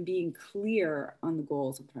and being clear on the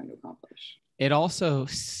goals I'm trying to accomplish. It also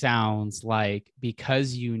sounds like,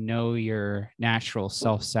 because you know your natural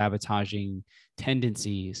self-sabotaging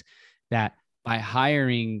tendencies, that by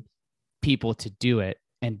hiring people to do it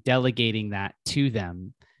and delegating that to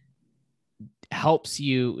them helps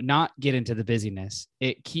you not get into the busyness.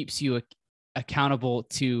 It keeps you accountable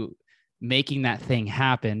to making that thing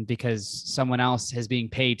happen, because someone else is being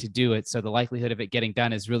paid to do it. So the likelihood of it getting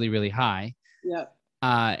done is really, really high. Yep.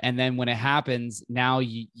 And then when it happens, now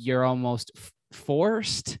you're almost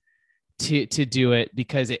forced to do it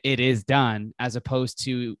because it is done, as opposed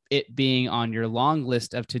to it being on your long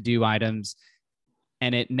list of to-do items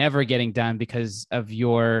and it never getting done because of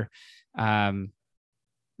your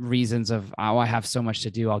reasons of, oh, I have so much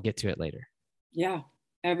to do, I'll get to it later. Yeah.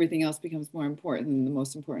 Everything else becomes more important than the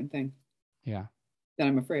most important thing. Yeah. That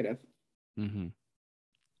I'm afraid of. Mm-hmm.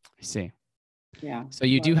 I see. Yeah. So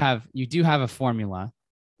you do have a formula.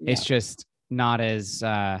 Yeah. It's just not as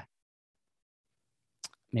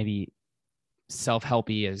maybe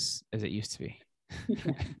self-helpy as it used to be.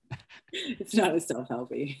 It's not as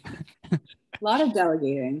self-helpy. A lot of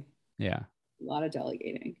delegating. Yeah. A lot of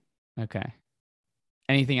delegating. Okay.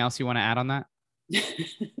 Anything else you want to add on that?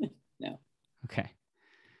 No. Okay.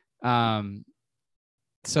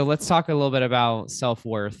 So let's talk a little bit about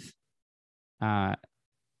self-worth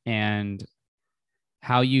and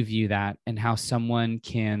how you view that, and how someone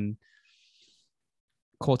can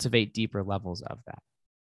cultivate deeper levels of that.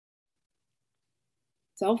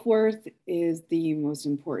 Self-worth is the most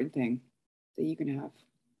important thing that you can have.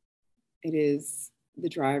 It is the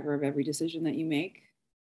driver of every decision that you make.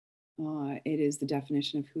 It is the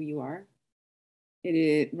definition of who you are.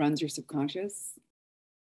 It runs your subconscious.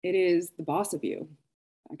 It is the boss of you,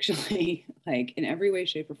 actually, like in every way,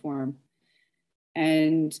 shape, or form.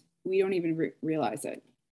 And we don't even realize it.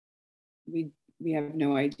 We have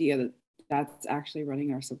no idea that that's actually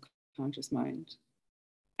running our subconscious mind.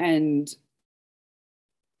 And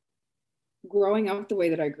growing up the way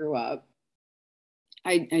that I grew up,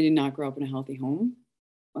 I did not grow up in a healthy home,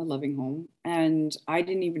 a loving home. And I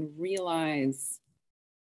didn't even realize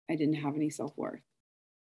I didn't have any self-worth.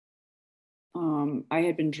 I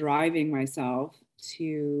had been driving myself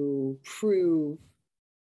to prove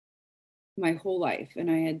my whole life. And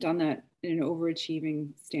I had done that in an overachieving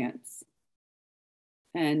stance.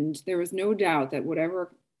 And there was no doubt that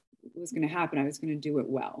whatever was going to happen, I was going to do it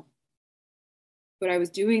well. But I was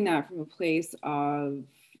doing that from a place of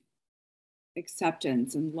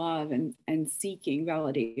acceptance and love and seeking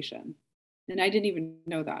validation. And I didn't even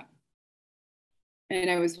know that. And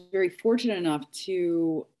I was very fortunate enough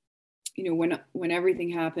to, when everything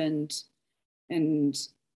happened and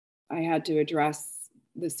I had to address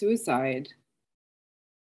the suicide,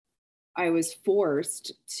 I was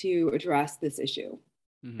forced to address this issue.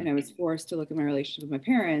 Mm-hmm. And I was forced to look at my relationship with my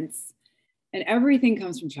parents, and everything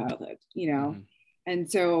comes from childhood, Mm-hmm.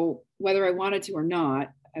 And so whether I wanted to or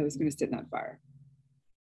not, I was going to sit in that fire.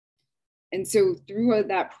 And so through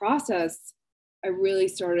that process, I really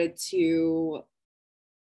started to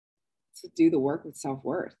do the work with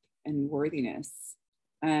self-worth and worthiness.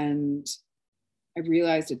 And I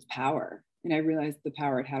realized its power, and I realized the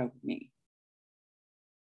power it had over me.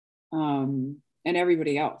 And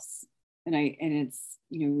everybody else. And it's,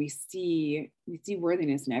 we see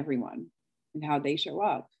worthiness in everyone and how they show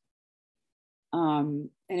up. And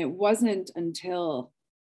it wasn't until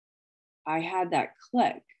I had that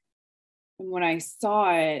click, and when I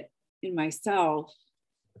saw it in myself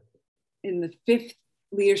in the 5th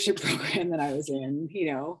leadership program that I was in,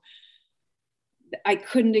 I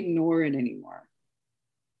couldn't ignore it anymore.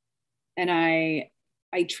 And I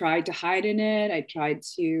tried to hide in it. I tried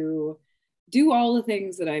to do all the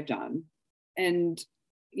things that I've done. And,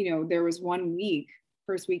 there was one week,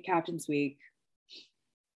 first week, Captain's Week,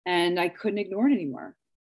 and I couldn't ignore it anymore.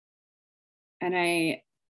 And I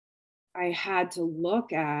had to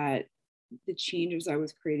look at the changes I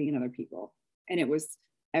was creating in other people. And it was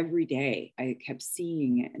every day. I kept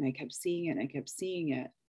seeing it, and I kept seeing it, and I kept seeing it.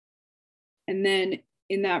 And then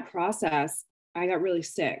in that process, I got really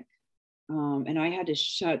sick. And I had to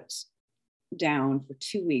shut down for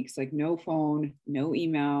 2 weeks, like no phone, no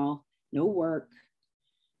email, no work.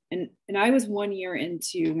 And I was 1 year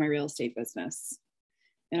into my real estate business.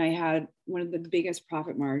 And I had one of the biggest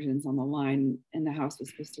profit margins on the line, and the house was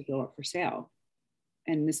supposed to go up for sale.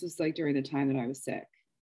 And this was like during the time that I was sick.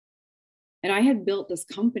 And I had built this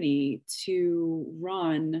company to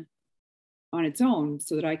run on its own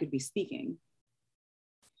so that I could be speaking.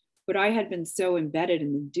 But I had been so embedded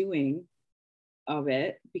in the doing of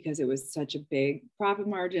it because it was such a big profit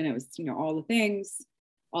margin. It was, all the things,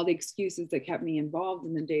 all the excuses that kept me involved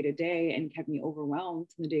in the day-to-day and kept me overwhelmed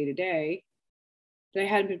in the day-to-day, that I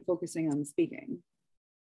hadn't been focusing on the speaking.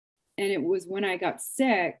 And it was when I got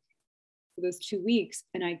sick for those 2 weeks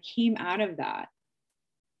and I came out of that,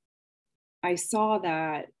 I saw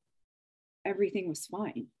that everything was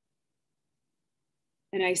fine.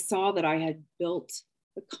 And I saw that I had built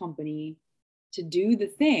the company to do the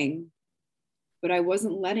thing, but I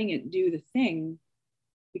wasn't letting it do the thing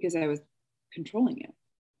because I was controlling it.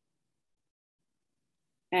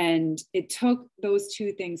 And it took those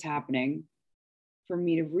two things happening for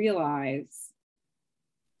me to realize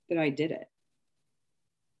that I did it.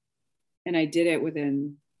 And I did it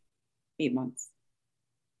within 8 months.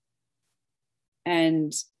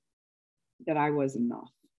 And that I was enough.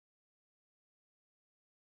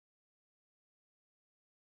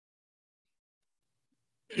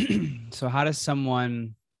 So how does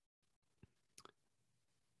someone,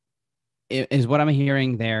 is what I'm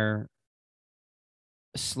hearing there,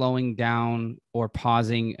 slowing down or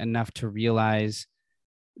pausing enough to realize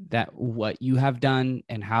that what you have done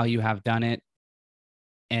and how you have done it,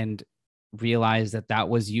 and realize that that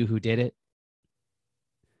was you who did it?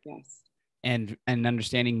 Yes. And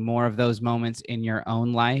understanding more of those moments in your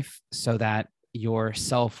own life so that your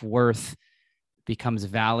self-worth becomes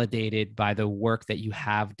validated by the work that you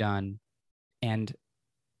have done and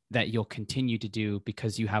that you'll continue to do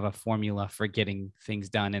because you have a formula for getting things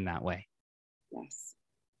done in that way. Yes.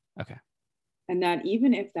 Okay. And that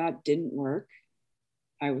even if that didn't work,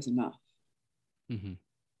 I was enough. Mm-hmm.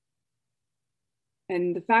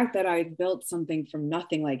 And the fact that I built something from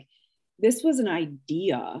nothing, like this was an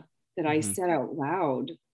idea that I said out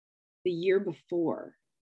loud the year before.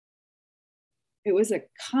 it was a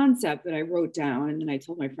concept that I wrote down, and then I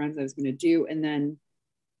told my friends I was going to do, and then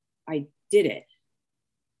I did it.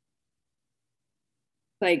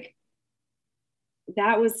 Like,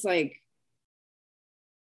 that was like,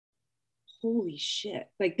 holy shit.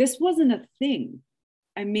 Like, this wasn't a thing.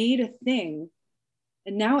 I made a thing,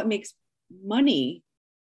 and now it makes money.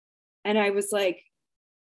 And I was like,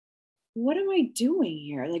 what am I doing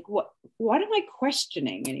here? Like, what am I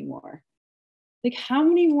questioning anymore? Like, how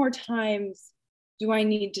many more times do I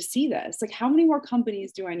need to see this? Like, how many more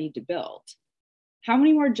companies do I need to build? How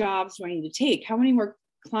many more jobs do I need to take? How many more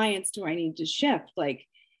clients do I need to shift? Like,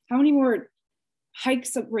 how many more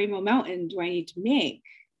hikes up Rainbow Mountain do I need to make?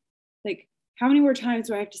 Like, how many more times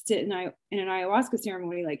do I have to sit in an ayahuasca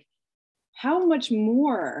ceremony? Like, how much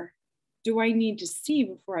more do I need to see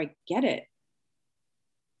before I get it?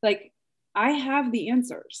 Like, I have the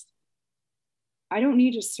answers. I don't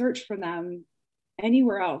need to search for them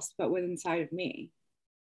anywhere else but within inside of me.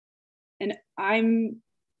 And I'm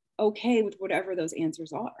okay with whatever those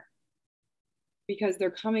answers are, because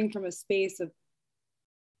they're coming from a space of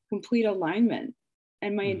complete alignment.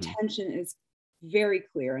 And my intention is very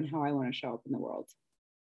clear in how I want to show up in the world.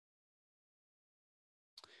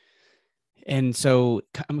 And so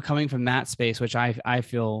I'm coming from that space, which I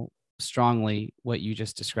feel strongly what you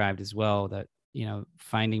just described as well, that, you know,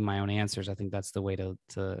 finding my own answers. I think that's the way to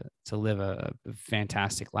live a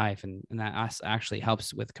fantastic life. And that actually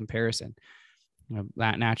helps with comparison. You know,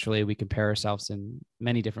 that naturally we compare ourselves in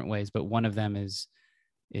many different ways, but one of them is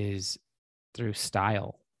through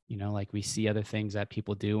style. You know, like we see other things that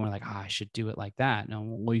people do and we're like, I should do it like that. No,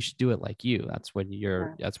 well, you should do it like you. That's where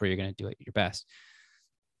you're going to do it your best.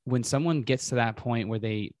 When someone gets to that point where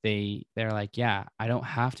they're like, yeah, I don't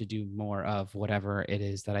have to do more of whatever it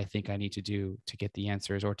is that I think I need to do to get the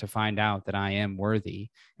answers, or to find out that I am worthy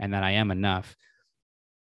and that I am enough.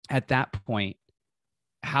 At that point,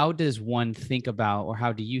 how does one think about, or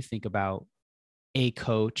how do you think about a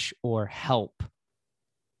coach or help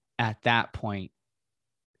at that point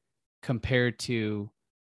compared to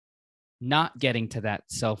not getting to that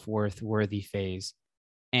self-worth worthy phase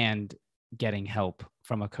and getting help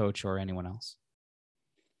from a coach or anyone else?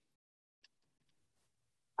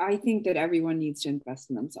 I think that everyone needs to invest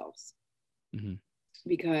in themselves,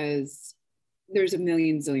 because there's a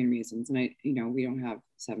million zillion reasons. And we don't have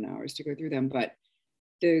 7 hours to go through them, but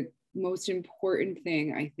the most important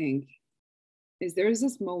thing, I think, is there's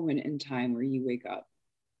this moment in time where you wake up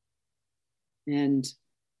and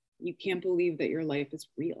you can't believe that your life is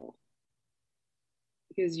real,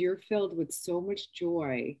 because you're filled with so much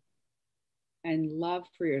joy and love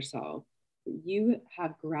for yourself. You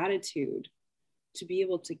have gratitude to be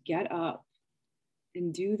able to get up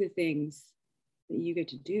and do the things that you get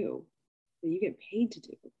to do, that you get paid to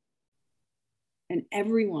do. And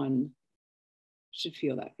everyone should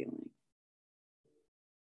feel that feeling.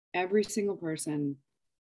 Every single person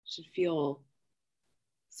should feel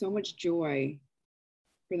so much joy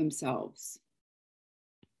for themselves.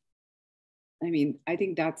 I mean, I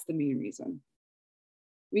think that's the main reason.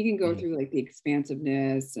 We can go through like the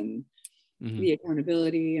expansiveness and the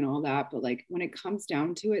accountability and all that, but like when it comes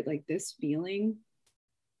down to it, like this feeling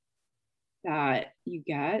that you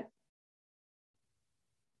get,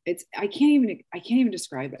 I can't even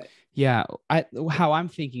describe it. Yeah. How I'm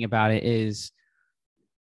thinking about it is,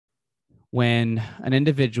 when an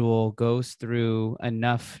individual goes through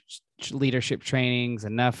enough leadership trainings,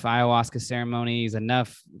 enough ayahuasca ceremonies,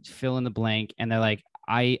 enough fill in the blank, and they're like,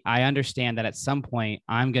 I understand that at some point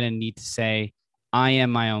I'm going to need to say, I am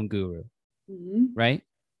my own guru. Right?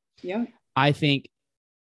 Yeah. I think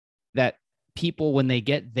that people, when they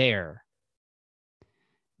get there,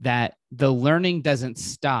 that the learning doesn't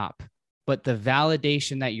stop, but the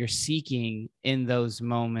validation that you're seeking in those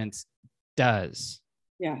moments does.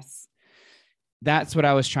 Yes. That's what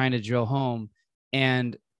I was trying to drill home.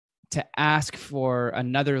 And to ask for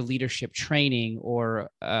another leadership training or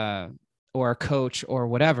a coach or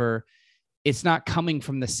whatever, it's not coming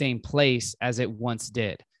from the same place as it once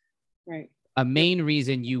did. Right. A main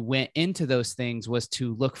reason you went into those things was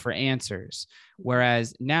to look for answers.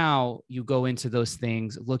 Whereas now you go into those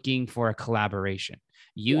things looking for a collaboration.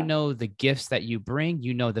 You know the gifts that you bring,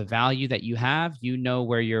 you know the value that you have, you know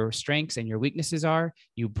where your strengths and your weaknesses are.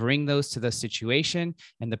 You bring those to the situation,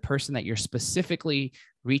 and the person that you're specifically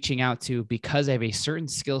reaching out to because of a certain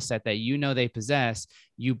skill set that you know they possess,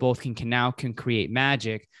 you both can create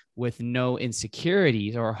magic with no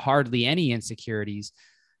insecurities, or hardly any insecurities,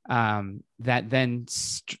 that then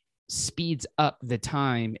speeds up the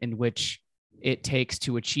time in which it takes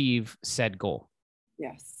to achieve said goal.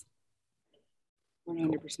 Yes.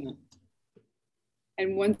 100%.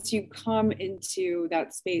 And once you come into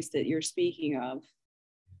that space that you're speaking of,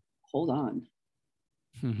 hold on.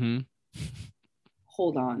 Mm-hmm.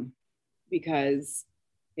 Hold on, because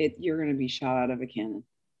you're going to be shot out of a cannon.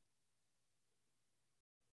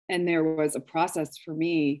 And there was a process for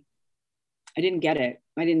me. I didn't get it.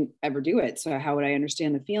 I didn't ever do it. So how would I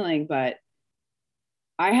understand the feeling? But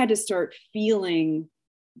I had to start feeling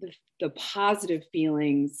the positive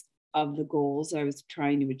feelings of the goals I was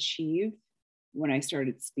trying to achieve when I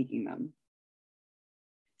started speaking them.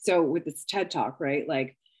 So with this TED Talk, right?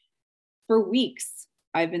 Like for weeks,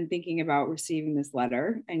 I've been thinking about receiving this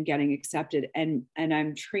letter and getting accepted. And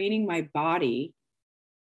I'm training my body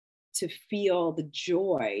to feel the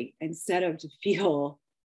joy instead of to feel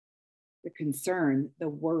the concern, the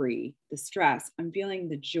worry, the stress. I'm feeling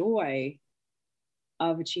the joy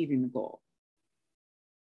of achieving the goal.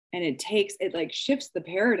 And it like shifts the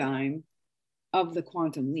paradigm of the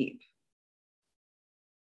quantum leap.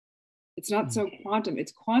 It's not so quantum,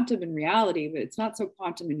 it's quantum in reality, but it's not so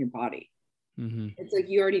quantum in your body. Mm-hmm. It's like,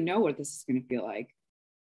 you already know what this is going to feel like.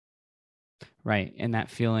 Right. And that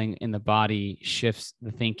feeling in the body shifts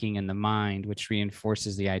the thinking in the mind, which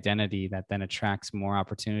reinforces the identity that then attracts more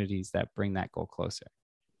opportunities that bring that goal closer.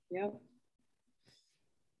 Yep.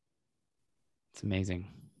 It's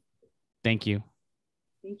amazing. Thank you.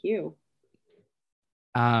 Thank you.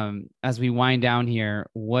 As we wind down here,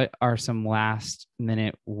 what are some last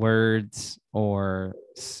minute words or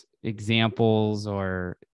examples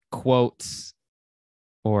or quotes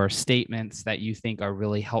or statements that you think are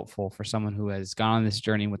really helpful for someone who has gone on this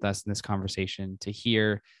journey with us in this conversation to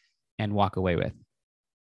hear and walk away with?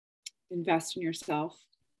 Invest in yourself.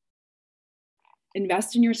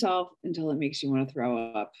 Invest in yourself until it makes you want to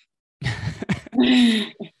throw up.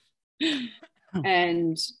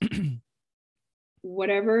 And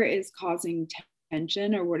whatever is causing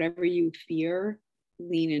tension or whatever you fear,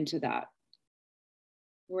 lean into that.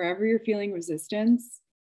 Wherever you're feeling resistance,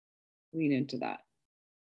 lean into that,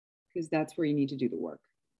 because that's where you need to do the work.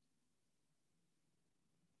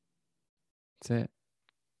 That's it.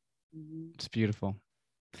 Mm-hmm. It's beautiful.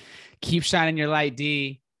 Keep shining your light,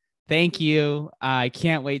 D. Thank you. I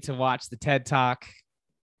can't wait to watch the TED Talk.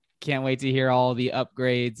 Can't wait to hear all the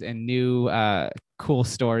upgrades and new cool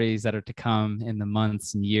stories that are to come in the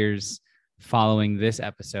months and years following this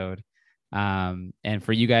episode. And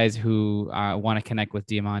for you guys who want to connect with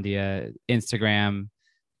Diamandia, Instagram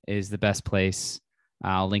is the best place.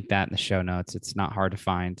 I'll link that in the show notes. It's not hard to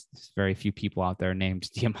find. There's very few people out there named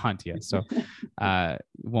Diamandia, so it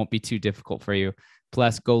won't be too difficult for you.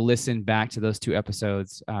 Plus, go listen back to those 2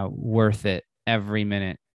 episodes. Worth it every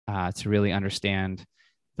minute to really understand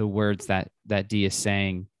the words that D is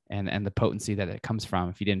saying and the potency that it comes from.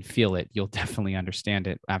 If you didn't feel it, you'll definitely understand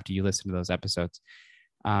it after you listen to those episodes.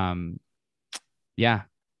 Yeah.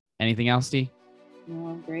 Anything else, D?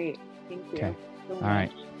 No, great. Thank you. Okay. So all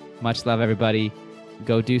right. Much love, everybody.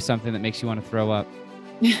 Go do something that makes you want to throw up.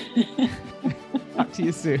 Talk to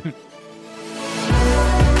you soon.